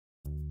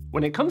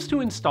When it comes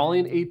to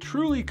installing a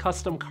truly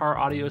custom car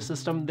audio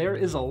system, there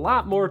is a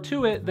lot more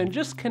to it than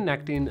just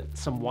connecting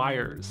some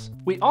wires.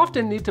 We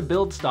often need to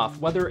build stuff,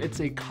 whether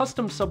it's a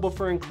custom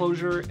subwoofer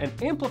enclosure, an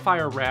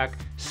amplifier rack,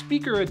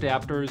 speaker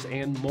adapters,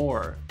 and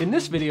more. In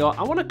this video,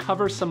 I want to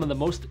cover some of the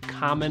most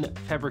common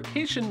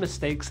fabrication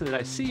mistakes that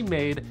I see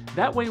made,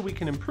 that way we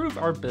can improve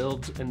our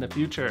builds in the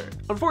future.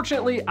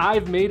 Unfortunately,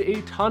 I've made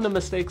a ton of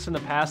mistakes in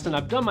the past and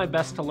I've done my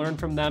best to learn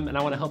from them, and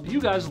I want to help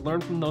you guys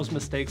learn from those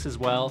mistakes as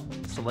well,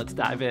 so let's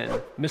dive in.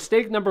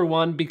 Mistake number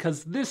one,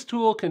 because this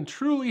tool can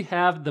truly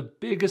have the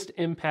biggest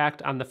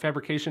impact on the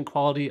fabrication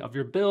quality of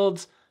your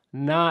builds: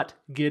 not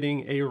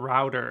getting a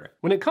router.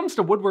 When it comes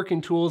to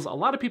woodworking tools, a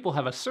lot of people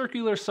have a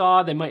circular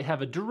saw, they might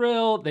have a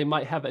drill, they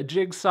might have a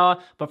jigsaw,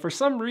 but for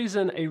some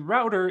reason a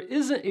router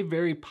isn't a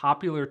very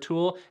popular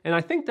tool, and I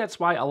think that's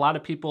why a lot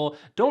of people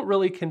don't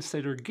really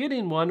consider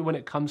getting one when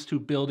it comes to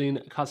building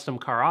custom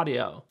car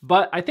audio.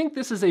 But I think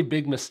this is a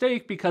big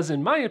mistake because,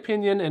 in my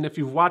opinion, and if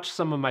you've watched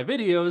some of my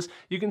videos,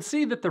 you can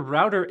see that the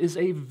router is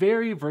a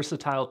very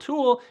versatile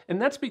tool,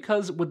 and that's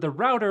because with the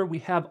router we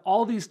have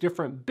all these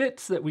different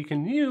bits that we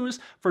can use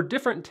for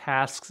different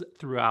tasks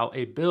throughout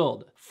a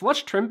build.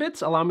 Flush trim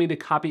bits allow me to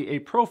copy a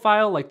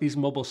profile like these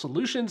mobile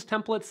solutions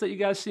templates that you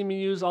guys see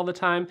me use all the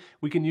time.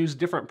 We can use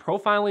different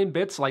profiling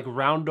bits like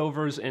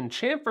roundovers and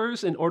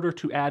chamfers in order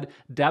to add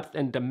depth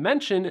and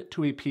dimension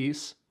to a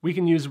piece. We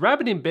can use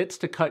rabbiting bits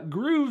to cut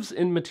grooves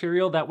in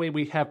material, that way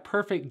we have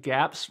perfect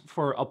gaps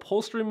for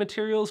upholstery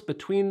materials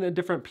between the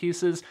different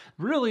pieces.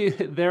 Really,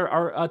 there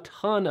are a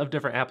ton of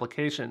different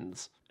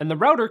applications. And the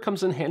router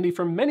comes in handy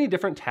for many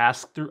different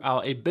tasks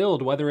throughout a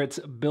build, whether it's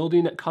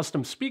building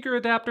custom speaker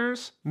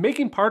adapters,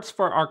 making parts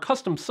for our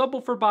custom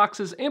subwoofer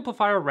boxes,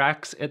 amplifier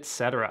racks,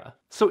 etc.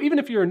 So even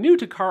if you're new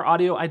to car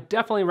audio, I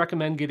definitely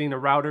recommend getting a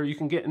router. You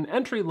can get an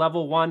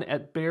entry-level one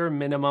at bare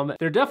minimum.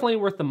 They're definitely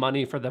worth the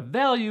money for the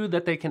value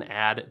that they can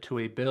add to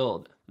a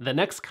build. The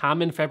next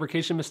common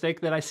fabrication mistake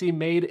that I see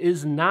made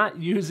is not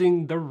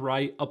using the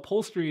right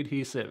upholstery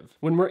adhesive.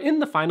 When we're in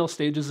the final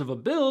stages of a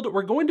build,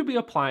 we're going to be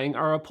applying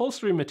our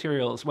upholstery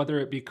materials, whether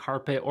it be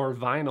carpet or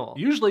vinyl.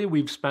 Usually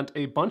we've spent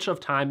a bunch of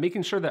time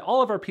making sure that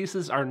all of our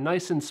pieces are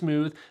nice and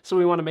smooth, so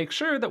we want to make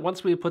sure that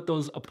once we put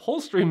those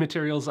upholstery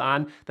materials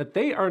on, that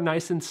they are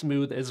nice and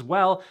smooth as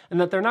well, and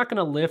that they're not going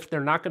to lift,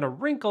 they're not going to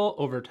wrinkle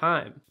over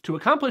time. To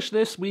accomplish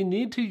this, we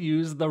need to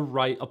use the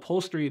right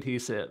upholstery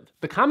adhesive.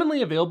 The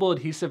commonly available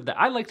adhesive that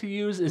I like to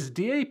use is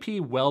DAP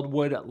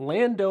Weldwood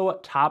Lando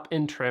Top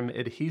and Trim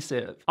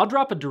Adhesive. I'll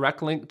drop a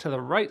direct link to the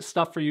right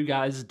stuff for you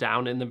guys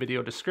down in the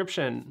video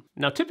description.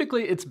 Now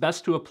typically it's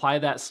best to apply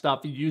that stuff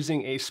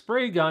using a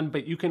spray gun,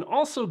 but you can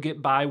also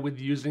get by with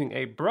using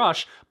a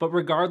brush, but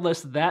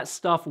regardless, that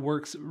stuff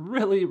works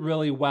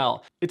really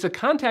well. It's a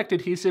contact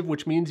adhesive,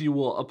 which means you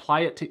will apply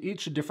it to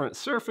each different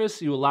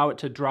surface, you allow it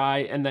to dry,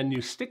 and then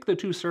you stick the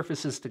two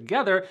surfaces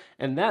together,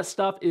 and that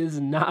stuff is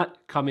not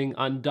coming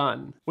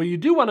undone. What you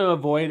do want to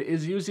avoid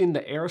is using the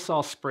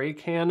aerosol spray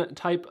can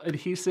type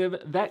adhesive.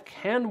 That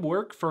can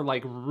work for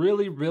like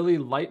really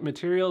light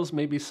materials,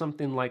 maybe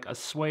something like a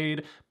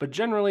suede, but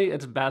generally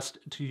it's best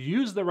to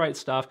use the right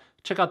stuff.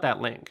 Check out that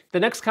link. The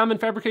next common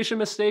fabrication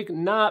mistake: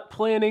 not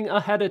planning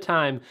ahead of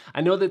time. I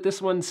know that this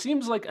one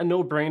seems like a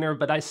no-brainer,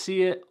 but I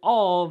see it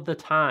all the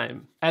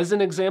time. As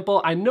an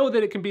example, I know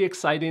that it can be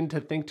exciting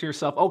to think to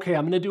yourself, okay,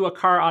 I'm gonna do a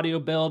car audio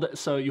build,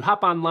 so you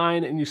hop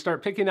online and you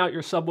start picking out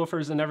your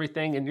subwoofers and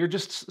everything, and you're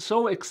just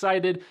so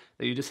excited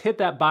that you just hit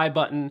that buy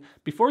button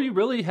before you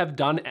really have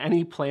done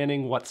any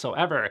planning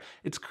whatsoever.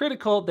 It's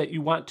critical that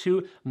you want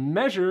to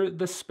measure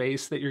the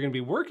space that you're gonna be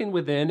working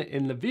within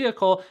in the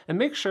vehicle and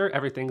make sure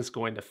everything's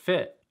going to fit.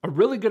 A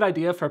really good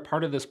idea for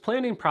part of this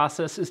planning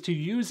process is to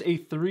use a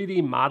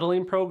 3D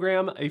modeling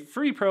program. A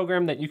free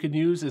program that you can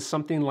use is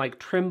something like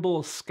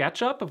Trimble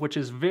SketchUp, which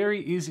is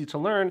very easy to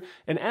learn.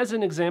 And as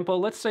an example,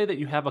 let's say that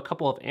you have a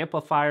couple of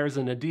amplifiers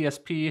and a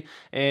DSP,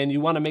 and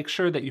you want to make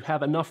sure that you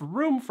have enough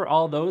room for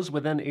all those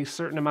within a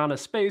certain amount of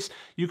space.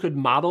 You could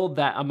model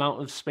that amount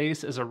of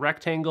space as a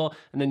rectangle,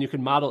 and then you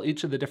can model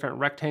each of the different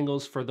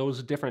rectangles for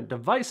those different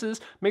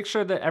devices. Make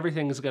sure that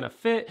everything is going to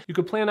fit. You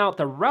could plan out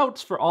the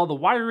routes for all the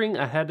wiring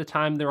ahead of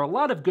time. There are a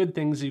lot of good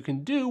things you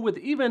can do with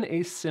even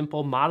a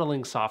simple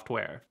modeling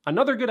software.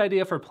 Another good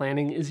idea for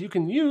planning is you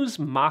can use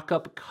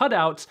mock-up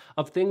cutouts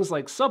of things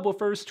like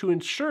subwoofers to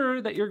ensure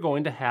that you're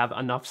going to have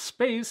enough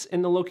space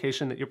in the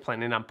location that you're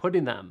planning on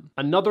putting them.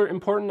 Another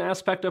important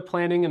aspect of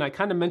planning, and I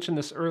kind of mentioned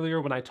this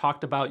earlier when I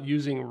talked about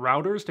using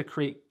routers to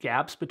create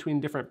gaps between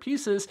different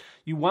pieces,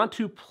 you want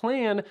to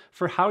plan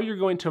for how you're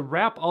going to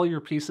wrap all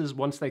your pieces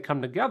once they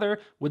come together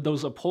with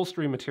those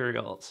upholstery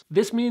materials.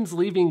 This means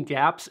leaving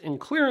gaps and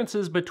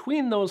clearances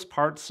between those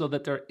parts so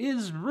that there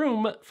is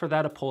room for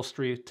that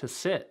upholstery to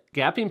sit.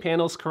 Gapping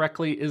panels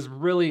correctly is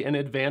really an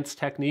advanced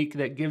technique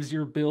that gives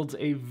your builds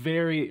a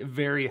very,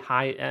 very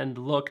high-end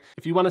look.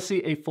 If you want to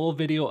see a full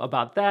video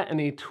about that and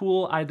a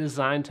tool I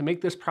designed to make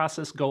this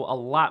process go a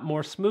lot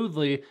more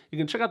smoothly, you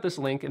can check out this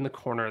link in the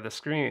corner of the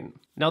screen.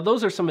 Now,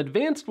 those are some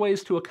advanced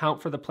ways to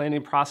account for the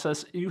planning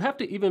process. You have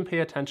to even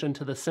pay attention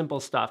to the simple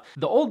stuff.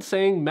 The old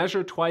saying,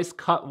 measure twice,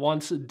 cut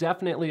once,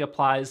 definitely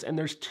applies, and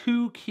there's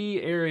two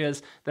key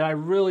areas that I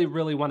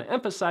really want to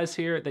emphasize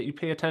here that you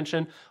pay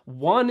attention.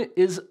 One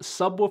is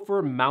subwoofer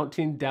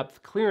mounting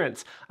depth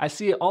clearance. I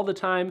see it all the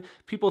time.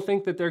 People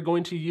think that they're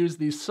going to use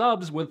these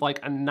subs with like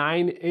a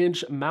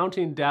 9-inch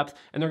mounting depth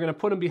and they're going to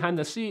put them behind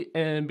the seat,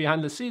 and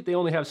behind the seat they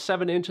only have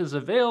 7 inches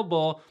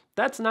available.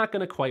 That's not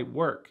going to quite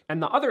work.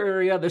 And the other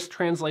area this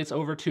translates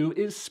over to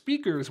is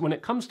speakers. When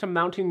it comes to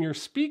mounting your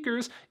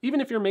speakers, even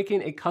if you're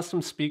making a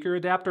custom speaker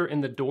adapter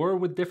in the door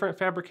with different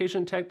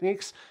fabrication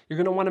techniques, you're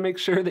going to want to make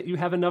sure that you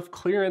have enough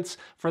clearance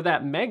for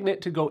that magnet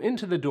to go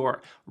into the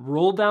door.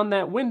 Roll down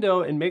that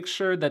window and make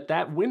sure that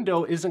that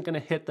window isn't going to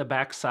hit the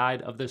back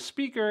side of the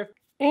speaker.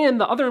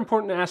 And the other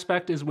important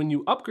aspect is when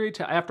you upgrade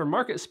to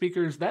aftermarket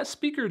speakers, that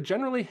speaker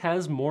generally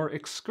has more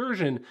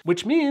excursion,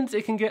 which means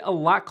it can get a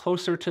lot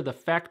closer to the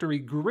factory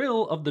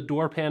grille of the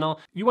door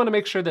panel. You want to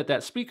make sure that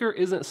that speaker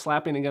isn't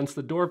slapping against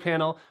the door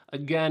panel.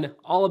 Again,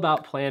 all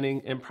about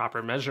planning and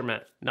proper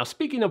measurement. Now,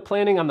 speaking of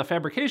planning on the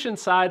fabrication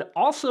side,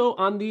 also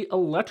on the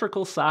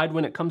electrical side,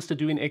 when it comes to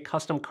doing a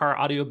custom car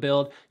audio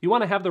build, you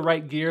want to have the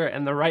right gear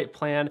and the right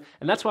plan.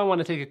 And that's why I want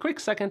to take a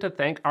quick second to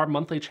thank our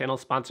monthly channel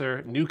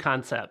sponsor, New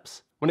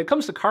Concepts. When it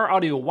comes to car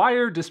audio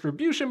wire,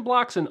 distribution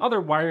blocks, and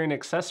other wiring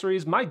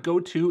accessories, my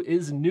go-to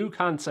is New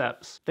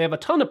Concepts. They have a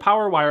ton of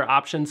power wire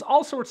options,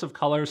 all sorts of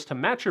colors to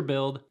match your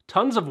build,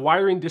 tons of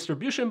wiring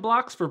distribution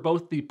blocks for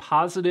both the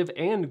positive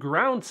and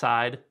ground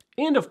side,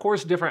 and of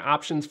course different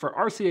options for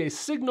RCA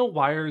signal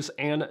wires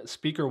and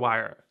speaker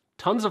wire.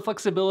 Tons of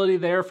flexibility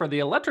there for the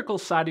electrical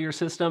side of your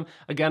system.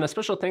 Again, a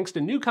special thanks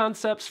to New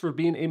Concepts for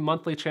being a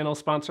monthly channel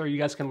sponsor. You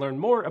guys can learn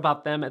more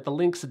about them at the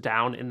links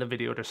down in the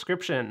video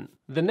description.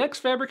 The next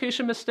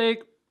fabrication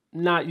mistake,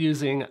 not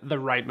using the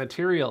right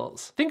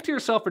materials. Think to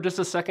yourself for just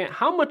a second,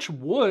 how much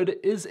wood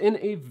is in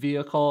a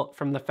vehicle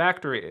from the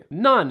factory?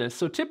 None.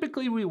 So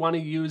typically we want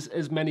to use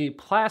as many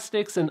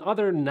plastics and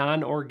other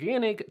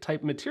non-organic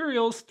type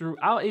materials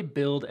throughout a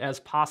build as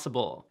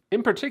possible.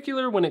 In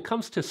particular, when it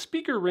comes to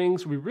speaker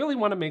rings, we really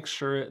want to make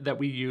sure that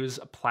we use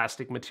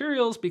plastic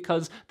materials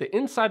because the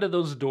inside of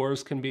those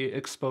doors can be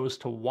exposed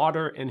to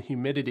water and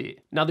humidity.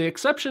 Now, the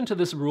exception to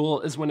this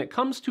rule is when it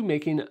comes to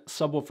making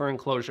subwoofer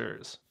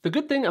enclosures. The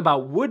good thing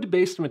about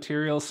wood-based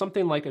materials,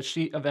 something like a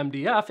sheet of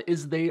MDF,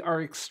 is they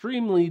are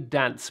extremely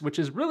dense, which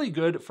is really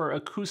good for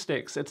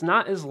acoustics. It's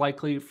not as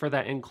likely for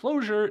that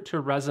enclosure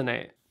to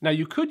resonate. Now,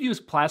 you could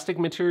use plastic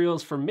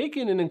materials for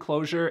making an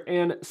enclosure,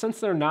 and since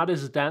they're not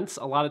as dense,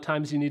 a lot of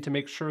times you need to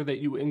make sure that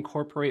you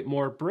incorporate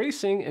more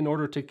bracing in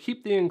order to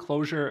keep the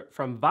enclosure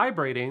from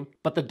vibrating.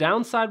 But the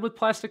downside with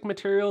plastic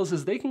materials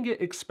is they can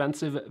get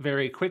expensive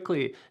very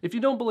quickly. If you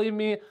don't believe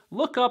me,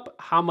 look up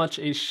how much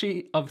a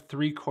sheet of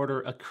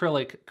 3/4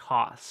 acrylic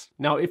costs.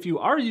 Now, if you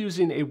are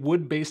using a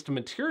wood-based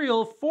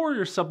material for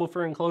your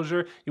subwoofer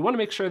enclosure, you want to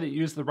make sure that you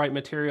use the right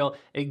material.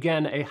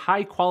 Again, a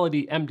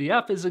high-quality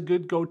MDF is a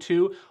good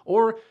go-to,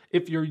 or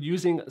if you're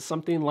using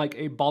something like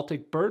a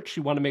Baltic birch,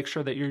 you want to make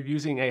sure that you're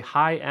using a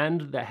high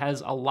end that has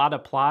a lot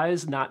of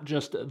plies, not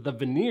just the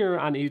veneer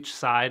on each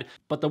side.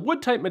 But the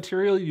wood type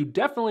material you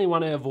definitely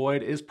want to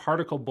avoid is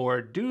particle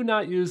board. Do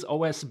not use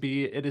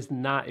OSB. It is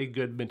not a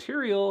good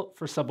material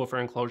for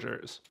subwoofer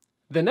enclosures.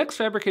 The next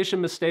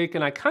fabrication mistake,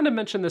 and I kind of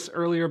mentioned this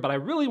earlier, but I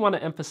really want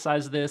to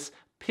emphasize this,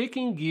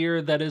 picking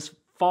gear that is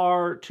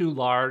far too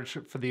large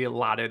for the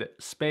allotted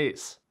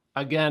space.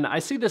 Again, I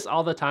see this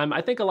all the time.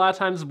 I think a lot of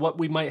times what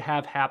we might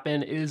have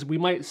happen is we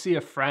might see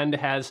a friend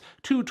has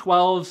two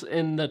 12s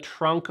in the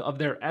trunk of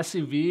their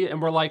SUV and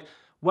we're like,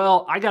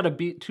 well, I gotta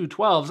beat two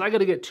 12s. I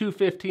gotta get two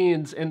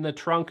 15s in the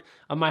trunk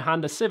of my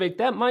Honda Civic.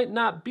 That might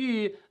not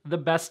be the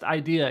best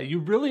idea.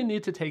 You really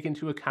need to take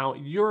into account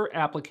your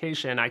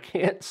application. I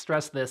can't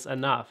stress this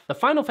enough. The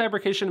final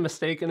fabrication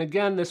mistake, and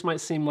again, this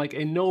might seem like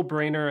a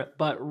no-brainer,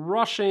 but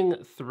rushing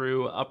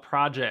through a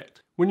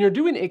project. When you're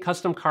doing a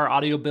custom car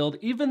audio build,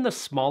 even the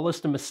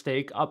smallest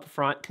mistake up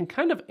front can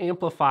kind of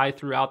amplify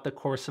throughout the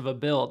course of a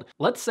build.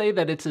 Let's say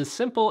that it's as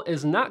simple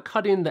as not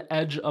cutting the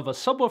edge of a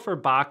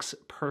subwoofer box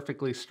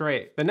perfectly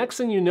straight. The next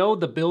thing you know,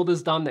 the build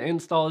is done, the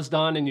install is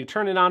done, and you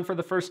turn it on for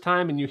the first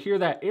time and you hear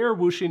that air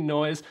whooshing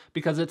noise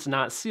because it's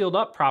not sealed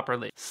up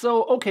properly.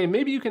 So, okay,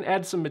 maybe you can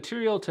add some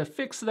material to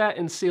fix that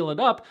and seal it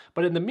up,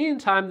 but in the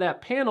meantime,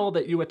 that panel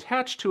that you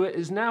attach to it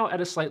is now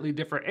at a slightly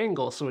different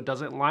angle, so it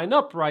doesn't line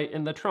up right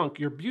in the trunk.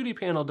 Your beauty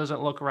panel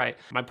doesn't look right.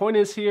 My point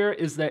is here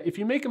is that if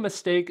you make a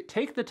mistake,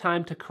 take the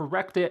time to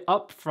correct it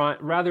up front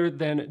rather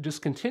than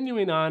just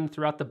continuing on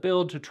throughout the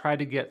build to try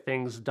to get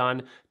things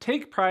done.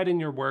 Take pride in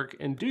your work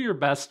and do your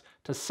best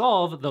to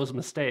solve those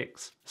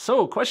mistakes.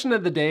 So, question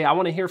of the day, I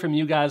want to hear from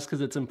you guys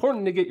because it's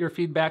important to get your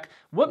feedback.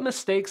 What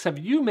mistakes have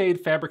you made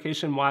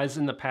fabrication-wise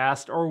in the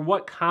past, or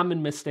what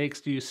common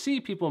mistakes do you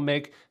see people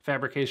make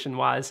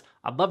fabrication-wise?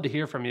 I'd love to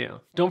hear from you.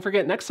 Don't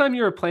forget, next time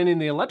you're planning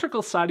the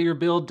electrical side of your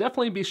build,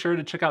 definitely be sure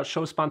to check out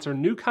show sponsor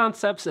New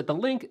Concepts at the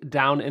link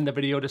down in the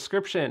video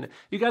description.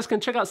 You guys can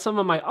check out some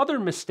of my other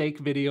mistake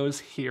videos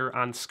here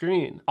on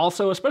screen.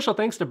 Also, a special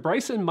thanks to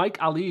Bryson, Mike,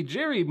 Ali,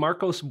 Jerry,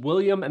 Marcos,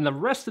 William, and the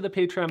rest of the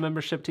Patreon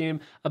membership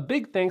team. A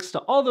big thanks to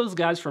all those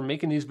guys for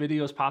making these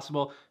videos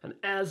possible. And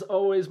as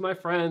always, my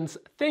friends,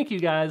 thank you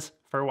guys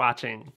for watching.